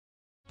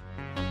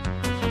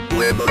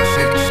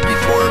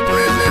C64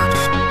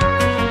 presents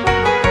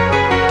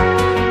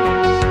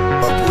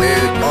a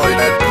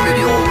Playguide and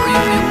video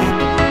review.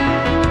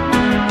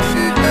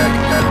 Sit back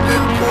and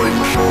enjoy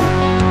the show.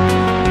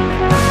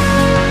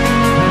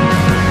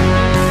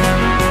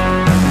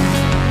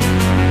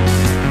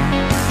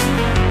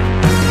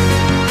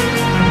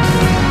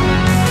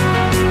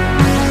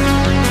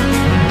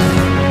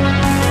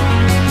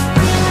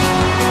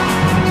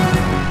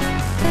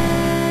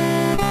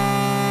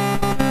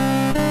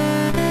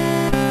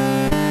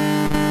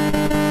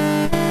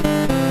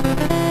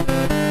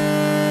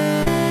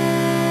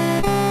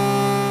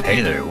 Hey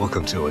there,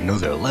 welcome to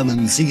another Lemon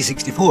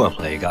C64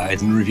 Play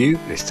Guide and Review.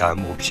 This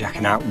time we'll be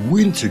checking out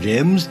Winter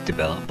Games,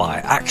 developed by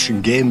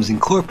Action Games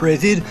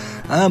Incorporated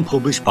and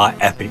published by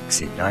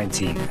Epyx in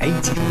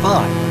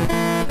 1985.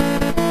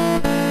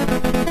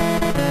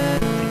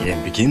 The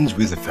game begins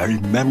with a very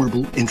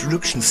memorable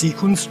introduction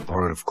sequence,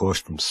 borrowed of course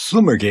from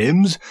Summer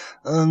Games,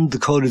 and the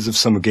coders of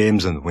Summer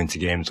Games and the Winter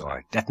Games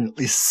are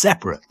definitely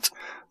separate.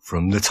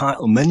 From the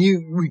title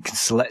menu, we can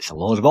select a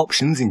lot of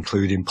options,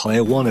 including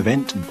Player 1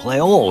 event and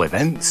Play All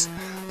events.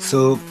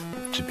 So,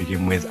 to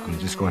begin with, I'm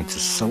just going to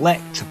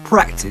select to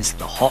practice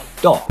the hot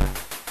dog.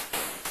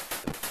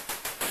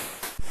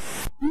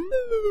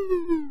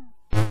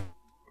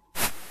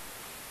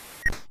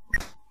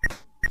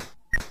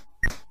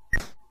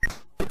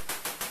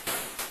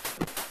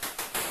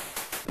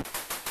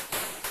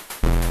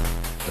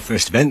 The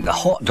first event, the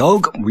hot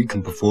dog, we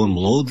can perform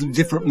loads of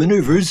different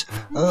manoeuvres,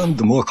 and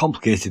the more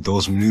complicated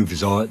those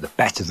manoeuvres are, the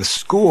better the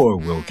score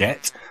we'll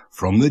get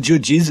from the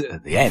judges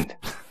at the end.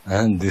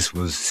 And this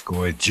was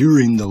scored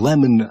during the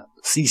Lemon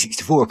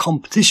C64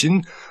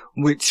 competition,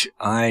 which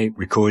I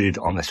recorded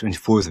on the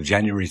 24th of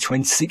January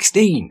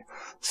 2016.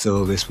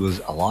 So this was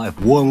a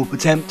live warm-up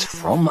attempt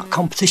from that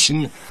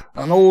competition,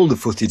 and all the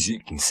footage that you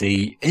can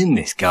see in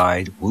this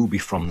guide will be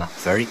from that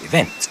very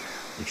event.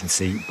 You can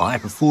see by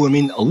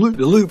performing a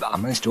loop-de-loop, I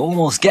managed to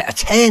almost get a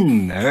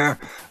 10 there,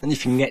 and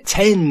if you can get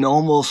 10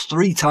 almost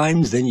 3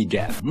 times, then you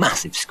get a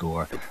massive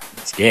score in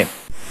this game.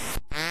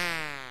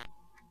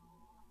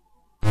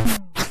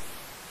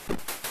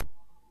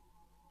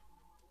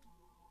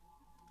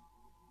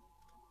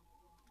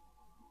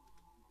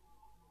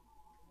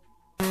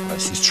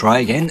 Let's just try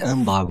again,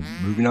 and by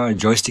moving our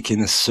joystick in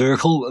a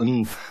circle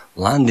and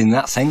landing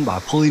that thing by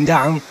pulling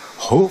down,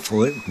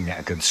 hopefully we can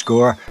get a good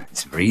score.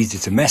 It's very easy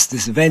to mess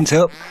this event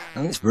up,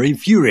 and it's very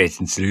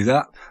infuriating to do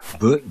that,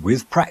 but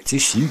with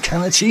practice you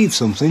can achieve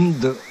something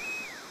that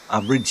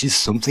averages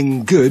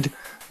something good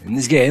in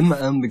this game,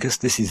 and because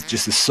this is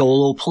just a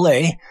solo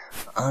play,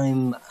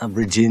 I'm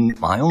averaging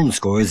my own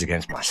scores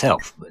against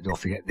myself. But don't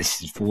forget,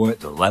 this is for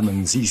the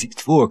Lemon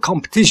C64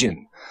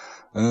 competition.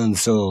 And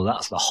so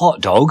that's the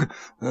hot dog,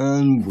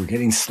 and we're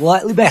getting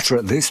slightly better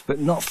at this, but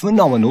not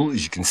phenomenal,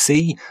 as you can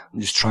see.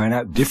 I'm just trying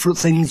out different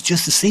things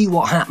just to see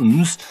what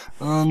happens,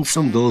 and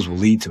some of those will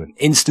lead to an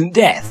instant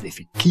death if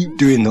you keep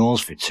doing those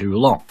for too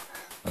long.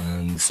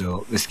 And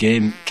so this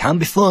game can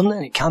be fun,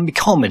 and it can be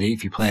comedy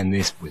if you're playing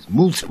this with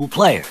multiple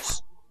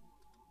players.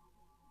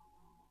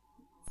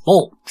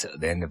 Fault at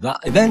the end of that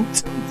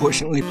event,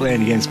 unfortunately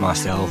playing against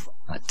myself.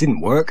 That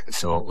didn't work,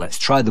 so let's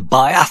try the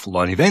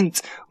biathlon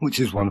event, which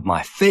is one of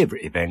my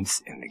favourite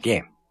events in the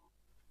game.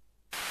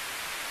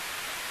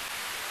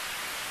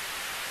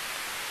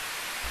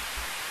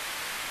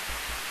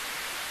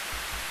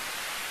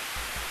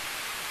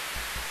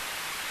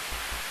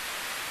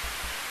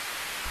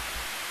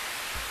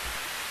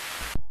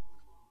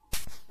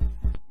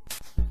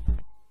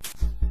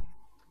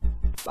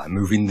 By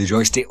moving the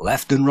joystick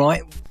left and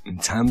right in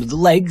terms of the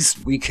legs,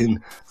 we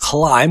can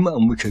climb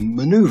and we can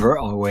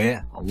manoeuvre our way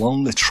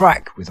along the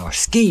track with our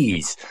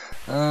skis.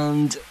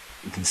 And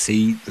you can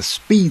see the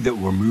speed that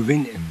we're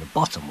moving in the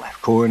bottom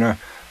left corner,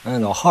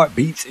 and our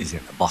heartbeat is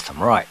in the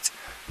bottom right.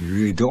 You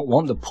really don't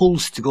want the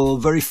pulse to go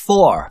very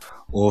far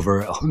over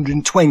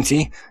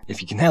 120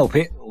 if you can help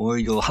it, or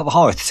you'll have a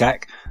heart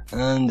attack.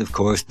 And of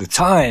course the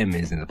time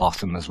is in the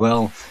bottom as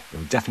well.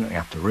 You'll definitely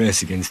have to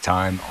race against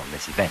time on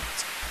this event.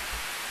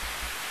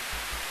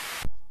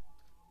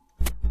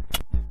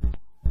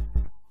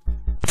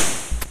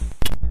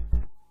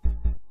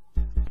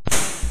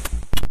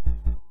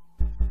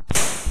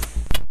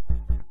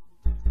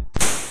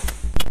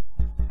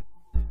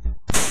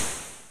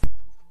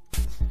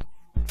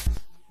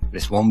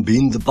 This one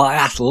being the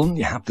biathlon,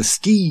 you have to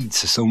ski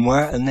to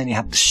somewhere, and then you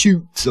have to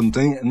shoot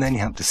something, and then you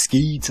have to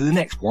ski to the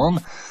next one.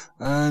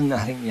 And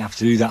I think you have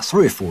to do that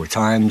 3 or 4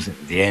 times.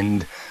 At the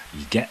end,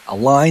 you get a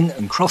line,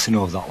 and crossing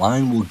over that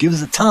line will give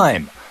us a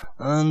time.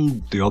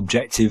 And the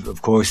objective,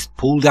 of course,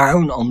 pull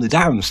down on the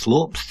down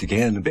slopes to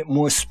gain a bit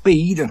more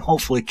speed, and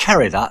hopefully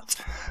carry that,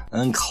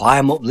 and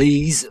climb up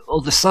these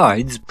other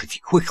sides pretty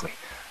quickly.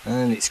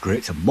 And it's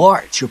great to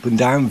march up and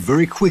down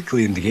very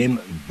quickly in the game,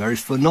 very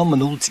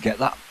phenomenal to get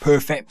that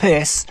perfect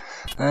pace,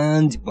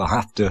 and we'll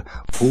have to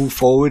pull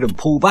forward and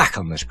pull back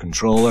on this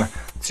controller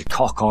to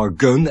cock our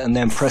gun and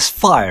then press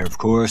fire, of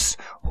course,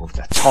 over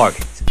the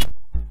target.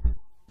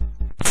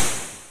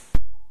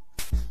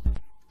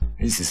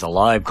 This is a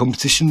live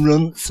competition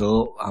run,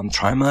 so I'm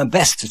trying my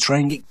best to try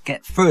and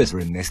get further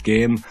in this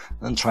game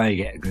and try to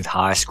get a good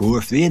high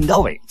score for the end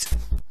of it.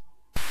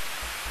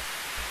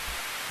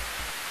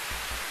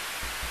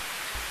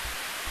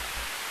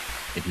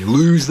 If you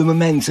lose the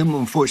momentum,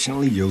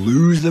 unfortunately you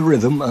lose the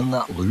rhythm, and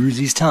that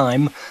loses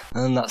time,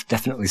 and that's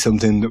definitely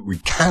something that we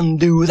can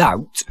do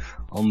without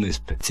on this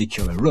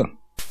particular run.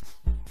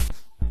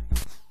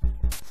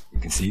 You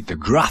can see the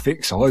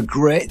graphics are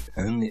great,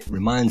 and it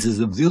reminds us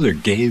of the other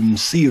game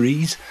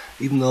series,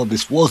 even though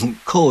this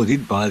wasn't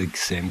coded by the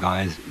same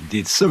guys who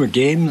did Summer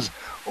Games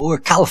or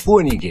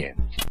California Games.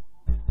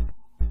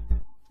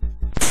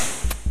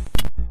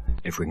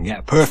 If we can get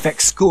a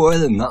perfect score,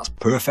 then that's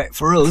perfect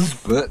for us,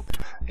 but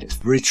it's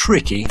very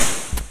tricky.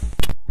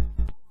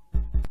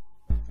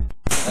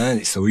 And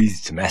it's so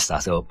easy to mess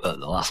that up at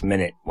the last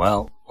minute.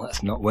 Well,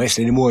 let's not waste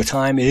any more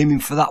time aiming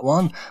for that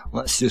one.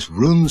 Let's just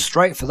run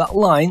straight for that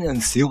line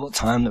and see what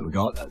time that we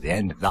got at the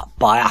end of that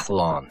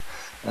biathlon.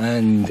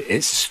 And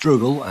it's a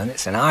struggle, and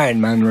it's an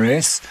Ironman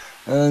race.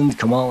 And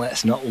come on,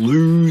 let's not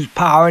lose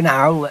power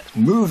now. Let's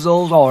move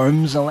those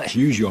arms, and let's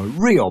use your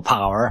real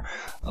power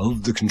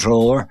of the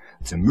controller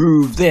to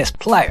move this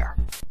player.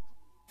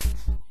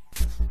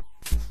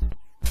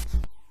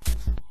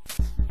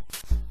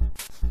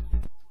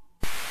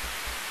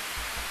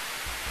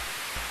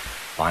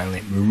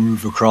 Finally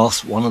move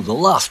across one of the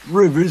last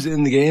rivers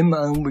in the game,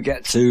 and we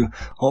get to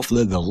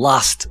hopefully the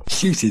last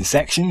shooting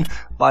section.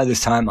 By this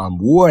time I'm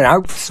worn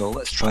out, so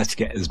let's try to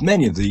get as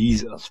many of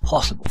these as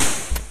possible.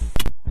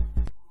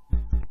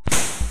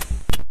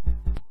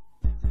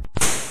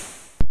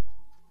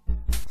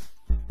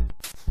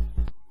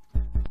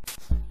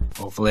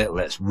 Hopefully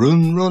let's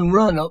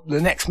run up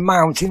the next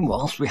mountain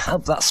whilst we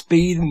have that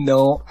speed.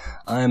 No,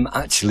 I'm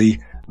actually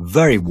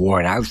very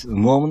worn out at the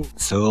moment,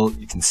 so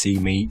you can see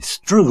me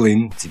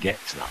struggling to get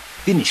to that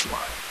finish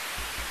line.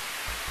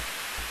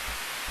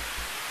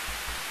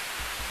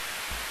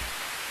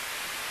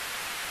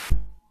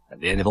 At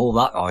the end of all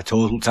that, our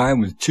total time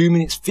was 2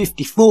 minutes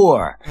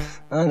 54,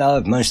 and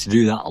I've managed to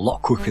do that a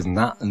lot quicker than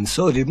that, and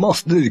so did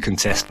most of the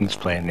contestants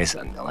playing this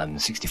at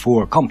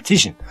 1164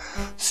 competition.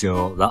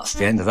 So that's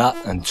the end of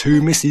that, and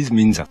 2 misses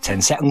means a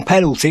 10-second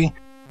penalty.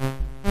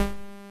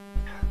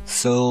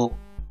 So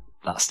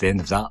that's the end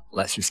of that.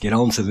 Let's just get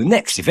on to the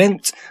next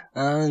event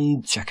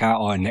and check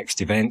out our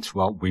next event.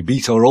 Well, we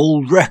beat our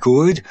old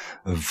record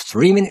of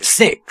 3 minutes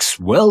 6.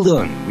 Well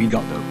done. We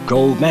got the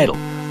gold medal.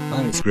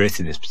 And it's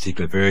great in this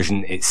particular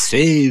version. It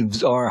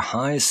saves our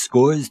highest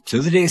scores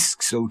to the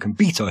disc, so we can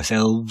beat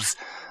ourselves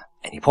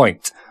any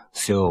point.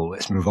 So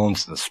let's move on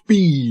to the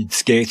speed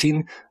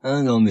skating,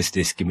 and on this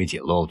disc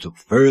immediate loads up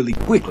fairly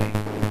quickly.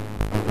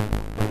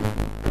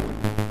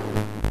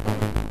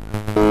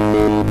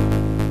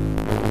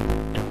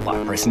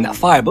 By pressing that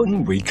fire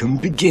button we can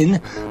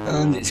begin,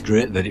 and it's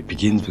great that it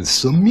begins with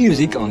some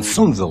music on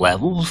some of the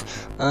levels,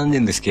 and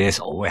in this case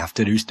all we have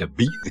to do is to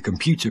beat the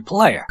computer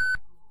player.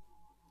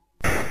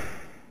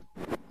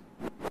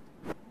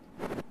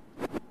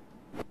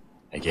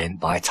 Again,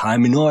 by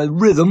timing our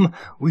rhythm,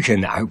 we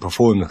can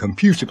outperform the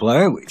computer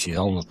player, which is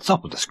on the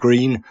top of the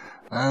screen,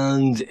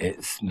 and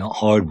it's not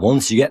hard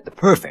once you get the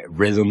perfect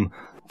rhythm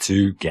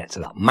to get to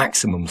that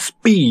maximum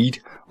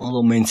speed,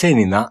 although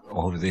maintaining that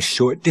over this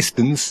short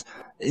distance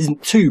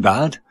isn't too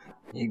bad.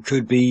 It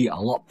could be a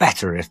lot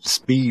better if the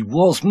speed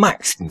was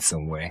maxed in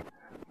some way.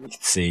 You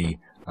can see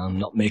I'm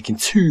not making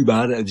too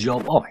bad a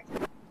job of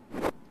it.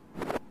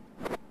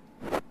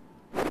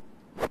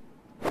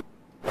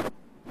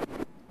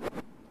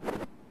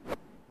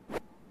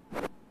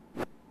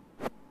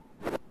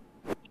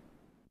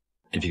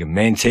 If you can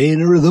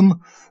maintain a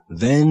rhythm,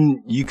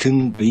 then you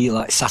can be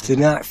like Saturday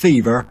Night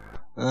Fever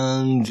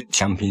and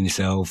champion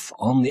yourself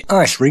on the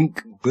ice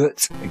rink.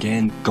 But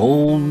again,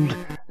 gold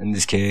in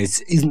this case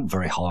isn't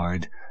very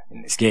hard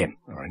in this game.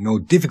 There are no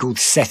difficulty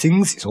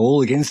settings, it's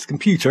all against the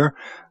computer,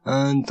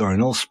 and there are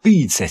no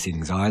speed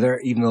settings either.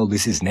 Even though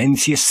this is an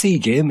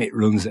NTSC game, it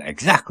runs at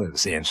exactly the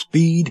same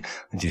speed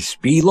and is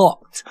speed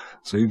locked.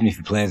 So even if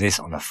you play this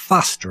on a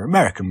faster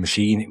American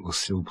machine, it will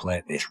still play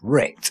at this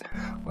rate.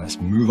 Let's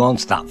move on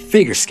to that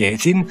figure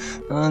skating,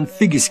 and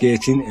figure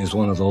skating is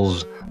one of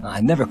those that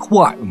I never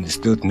quite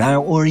understood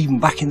now or even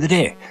back in the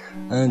day.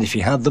 And if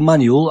you had the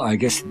manual, I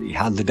guess you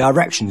had the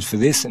directions for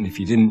this, and if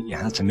you didn't, you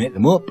had to make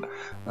them up.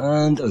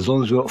 And as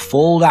long as we don't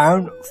fall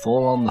down,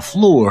 fall on the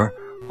floor,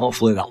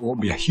 hopefully that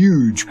won't be a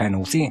huge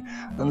penalty.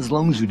 And as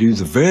long as we do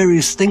the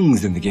various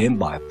things in the game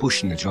by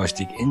pushing the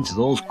joystick into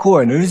those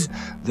corners,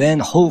 then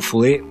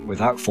hopefully,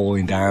 without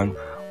falling down,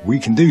 we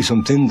can do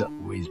something that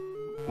we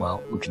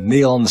can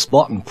kneel on the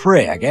spot and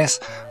pray, I guess,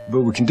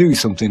 but we can do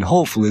something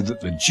hopefully that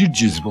the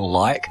judges will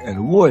like and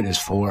award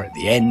us for at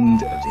the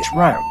end of this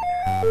round.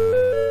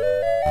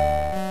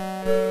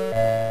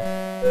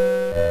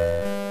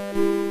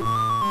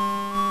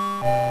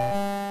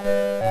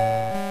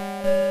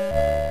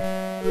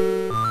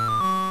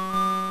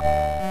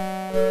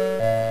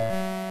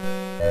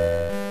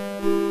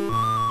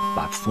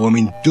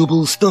 performing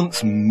double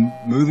stunts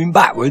moving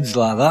backwards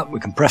like that. We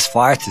can press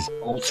fire to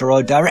alter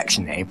our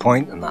direction at any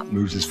point, and that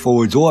moves us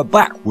forwards or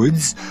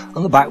backwards,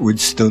 and the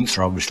backwards stunts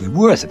are obviously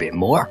worth a bit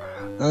more,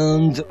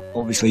 and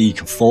obviously you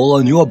can fall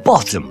on your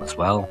bottom as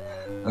well,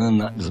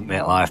 and that doesn't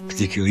make life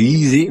particularly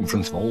easy in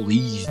front of all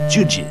these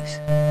judges.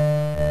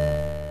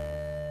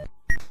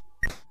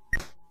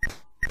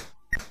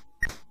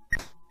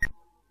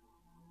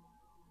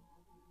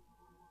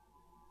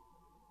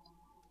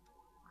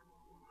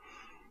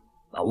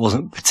 That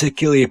wasn't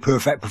particularly a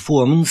perfect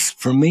performance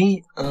from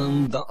me,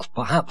 and that's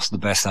perhaps the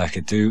best I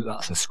could do.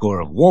 That's a score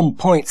of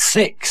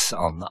 1.6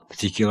 on that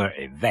particular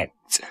event.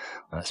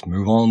 Let's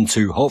move on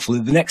to hopefully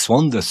the next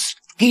one, the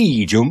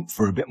ski jump,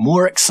 for a bit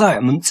more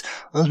excitement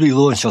as we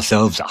launch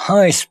ourselves at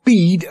high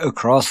speed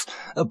across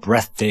a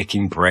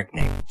breathtaking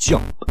breakneck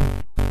jump.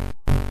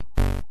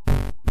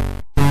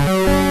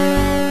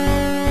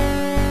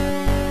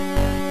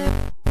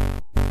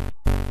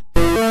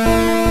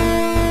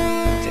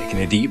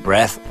 A deep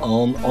breath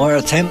on our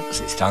attempts.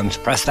 It's time to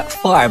press that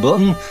fire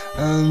button,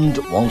 and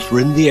once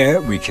we're in the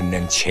air we can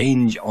then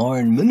change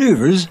our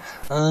maneuvers,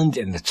 and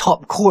in the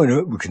top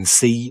corner we can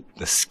see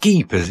the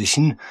ski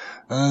position,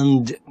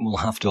 and we'll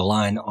have to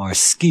align our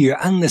skier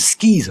and the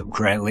skis up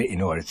correctly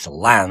in order to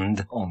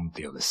land on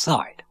the other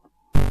side.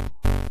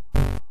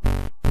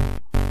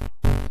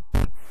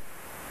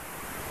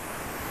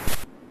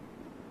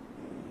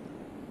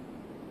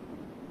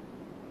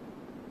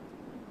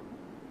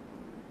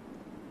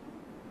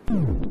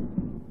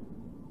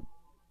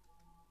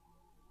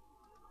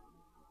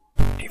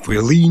 If we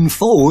lean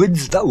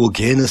forwards, that will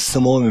gain us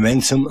some more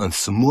momentum and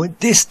some more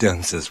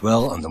distance as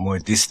well, and the more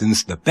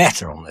distance the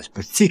better on this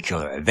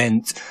particular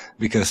event,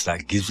 because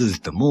that gives us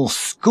the most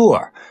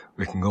score.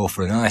 We can go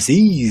for a nice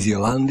easier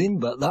landing,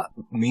 but that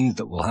means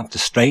that we'll have to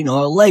straighten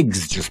our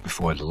legs just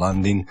before the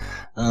landing,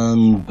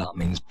 and that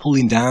means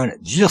pulling down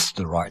at just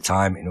the right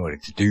time in order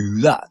to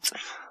do that.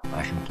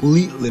 I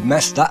completely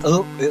messed that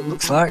up, it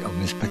looks like, on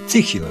this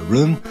particular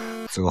run.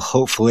 So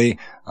hopefully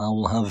I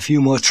will have a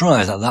few more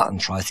tries at that and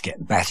try to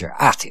get better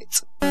at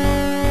it.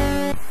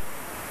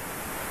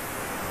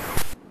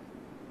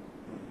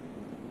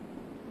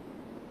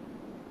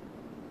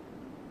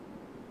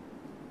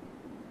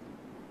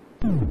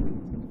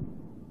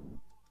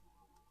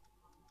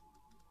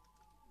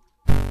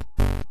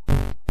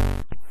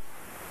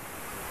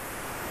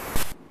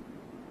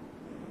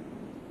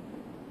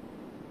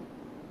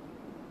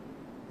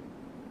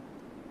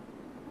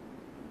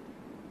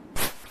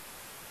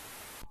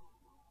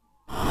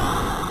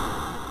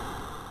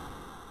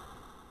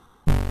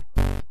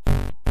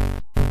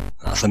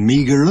 That's a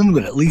meagre run,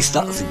 but at least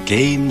that's a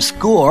game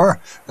score,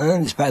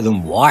 and it's better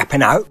than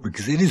wiping out,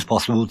 because it is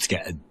possible to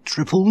get a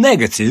triple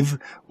negative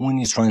when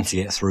you're trying to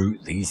get through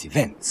these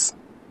events.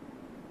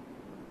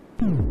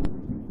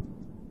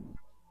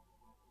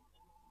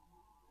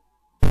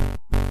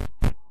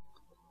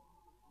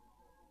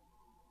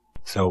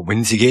 So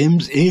Winter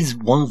Games is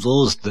one of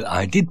those that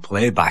I did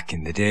play back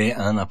in the day,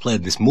 and I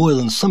played this more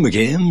than Summer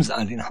Games.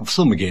 I didn't have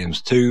Summer Games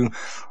too.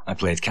 I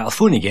played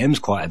California Games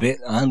quite a bit,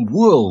 and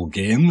World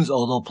Games,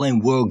 although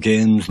playing World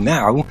Games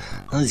now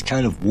has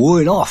kind of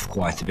worn off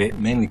quite a bit,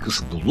 mainly because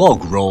of the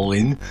log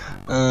rolling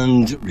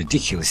and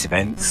ridiculous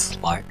events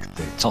like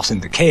the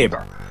tossing the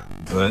caber.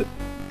 But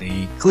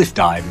the cliff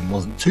diving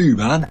wasn't too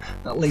bad.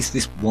 At least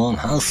this one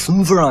has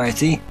some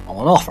variety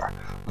on offer,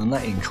 and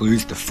that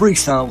includes the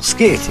freestyle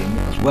skating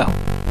as well,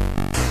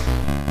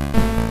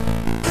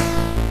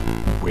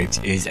 which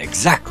is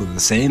exactly the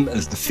same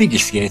as the figure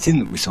skating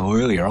that we saw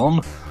earlier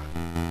on.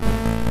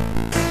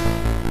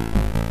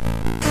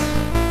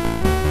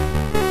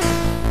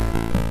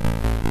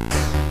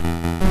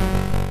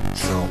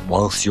 So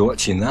whilst you're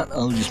watching that,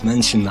 I'll just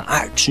mention that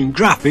Action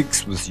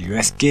Graphics was the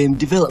US game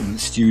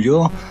development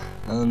studio,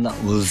 and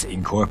that was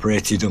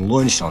incorporated and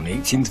launched on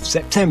 18th of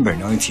September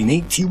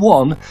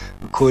 1981,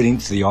 according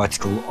to the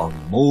article on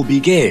Moby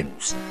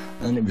Games,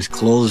 and it was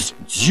closed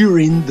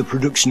during the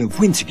production of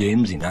Winter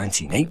Games in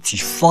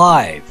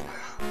 1985.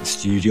 The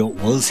studio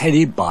was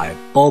headed by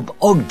Bob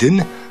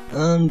Ogden,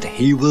 and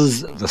he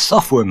was the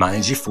software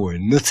manager for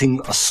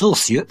Nutting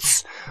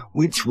Associates,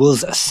 which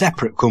was a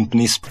separate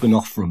company spun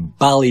off from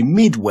Bally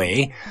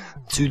Midway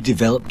to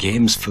develop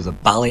games for the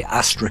Bally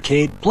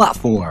Astrocade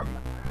platform.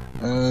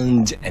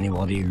 And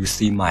anybody who's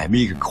seen my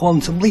Amiga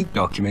Quantum Leap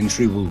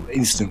documentary will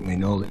instantly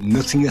know that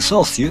Nutting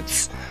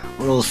Associates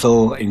were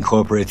also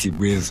incorporated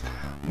with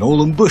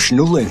Nolan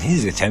Bushnell in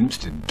his attempts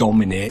to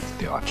dominate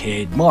the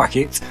arcade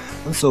market,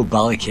 and so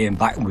Bally came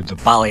back with the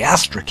Bally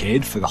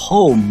Astrocade for the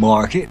home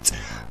market,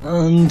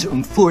 and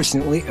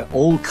unfortunately it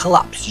all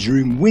collapsed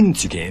during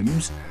Winter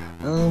Games,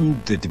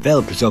 and the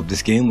developers of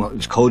this game, what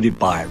was coded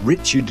by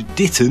Richard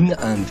Ditton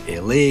and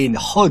Elaine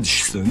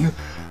Hodgson,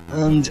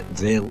 and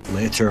they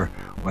later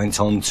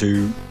went on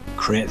to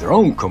create their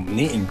own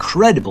company,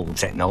 Incredible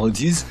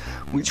Technologies,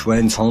 which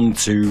went on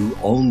to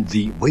own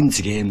the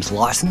Winter Games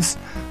license,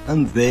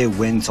 and they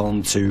went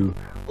on to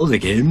other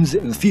games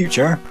in the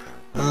future.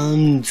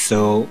 And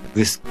so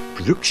this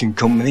production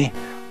company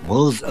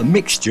was a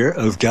mixture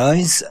of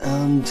guys,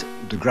 and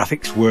the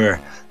graphics were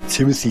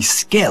Timothy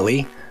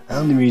Skelly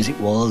and the music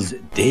was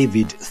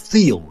David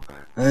Thiel.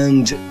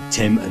 And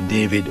Tim and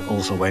David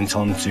also went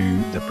on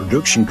to the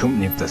production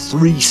company of The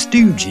Three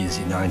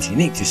Stooges in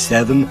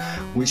 1987,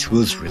 which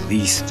was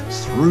released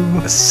through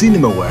a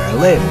Cinemaware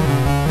label.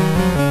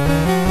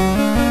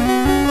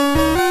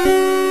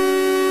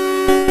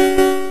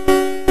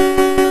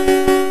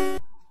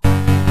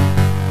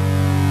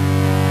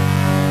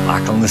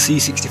 Back on the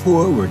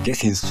C64, we're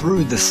getting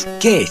through the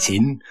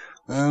skating,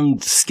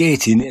 and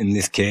skating in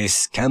this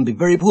case can be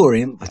very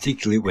boring,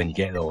 particularly when you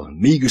get those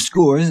meagre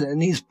scores,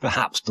 and is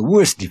perhaps the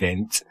worst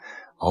event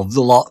of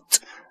the lot.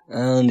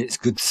 And it's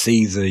good to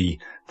see the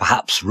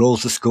perhaps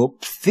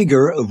rotoscoped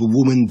figure of a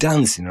woman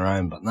dancing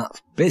around, but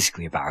that's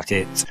basically about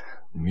it.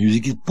 The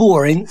music is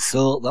boring,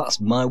 so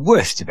that's my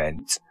worst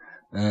event,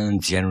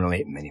 and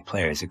generally many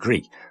players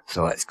agree.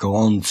 So let's go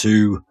on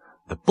to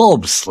the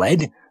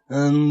bobsled,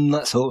 and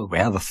let's hope we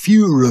have a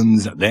few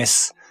runs at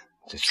this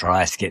to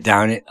try to get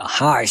down it. A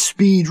high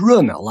speed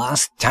run at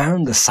last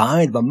down the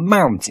side of a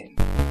mountain.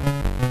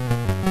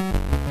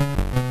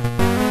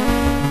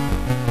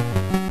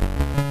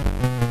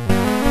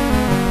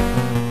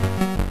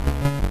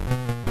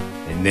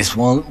 In this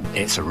one,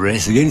 it's a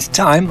race against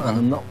time, and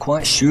I'm not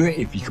quite sure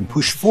if you can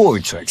push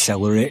forward to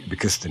accelerate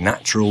because the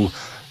natural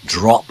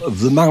drop of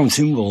the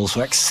mountain will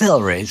also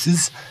accelerate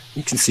us.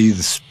 You can see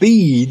the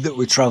speed that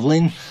we're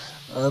travelling,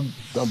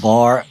 the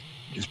bar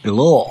just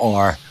below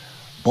our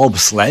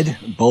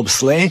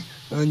bobsleigh,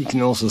 and you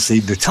can also see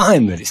the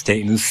time that it's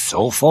taken us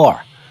so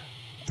far.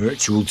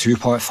 Virtual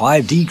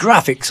 2.5D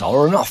graphics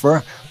are on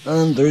offer,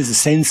 and there is a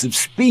sense of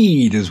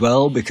speed as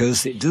well,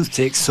 because it does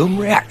take some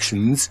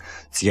reactions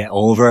to get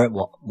over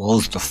what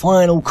was the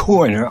final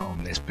corner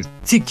on this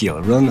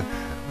particular run,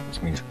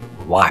 which means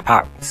we wipe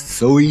out. It's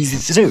so easy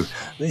to do.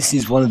 This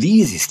is one of the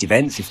easiest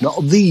events, if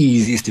not the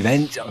easiest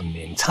event on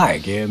the entire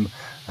game,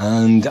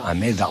 and I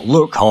made that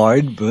look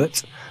hard,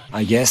 but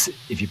I guess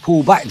if you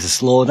pull back to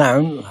slow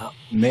down, that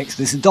makes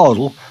this a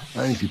doddle,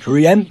 and if you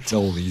preempt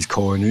all these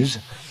corners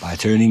by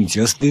turning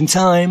just in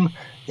time,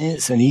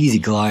 it's an easy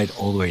glide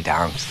all the way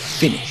down to the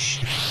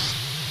finish.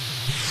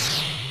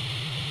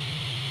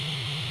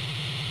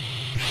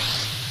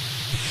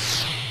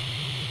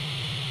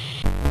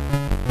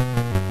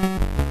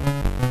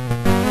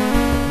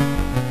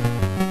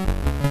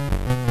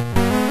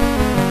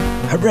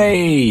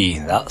 Hooray!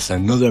 That's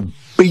another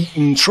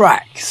beaten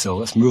track, so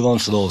let's move on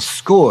to those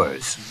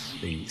scores.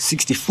 The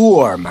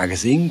 64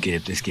 magazine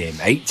gave this game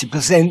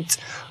 80%,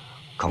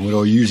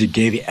 Commodore User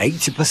gave it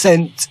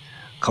 80%,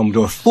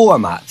 Commodore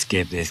Format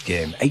gave this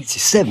game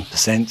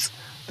 87%,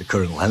 the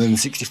current Lemon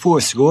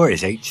 64 score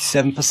is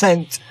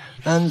 87%,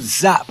 and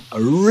Zap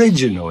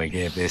originally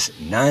gave this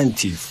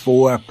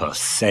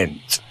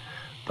 94%.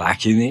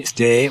 Back in its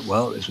day,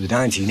 well, this was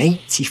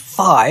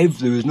 1985,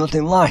 there was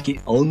nothing like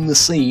it on the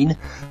scene,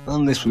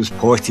 and this was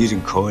ported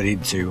and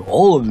coded to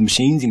all of the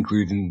machines,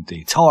 including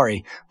the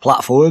Atari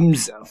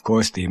platforms, of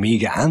course the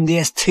Amiga and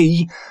the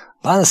ST,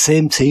 by the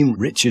same team,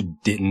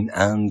 Richard Ditton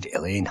and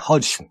Elaine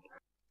Hodgson.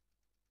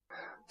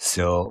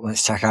 So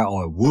let's check out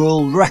our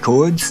world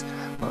records.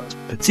 That's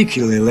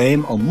particularly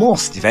lame on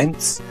most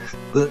events,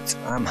 but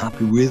I'm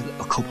happy with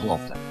a couple of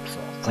them. So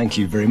thank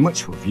you very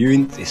much for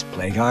viewing this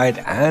play guide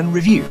and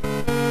review.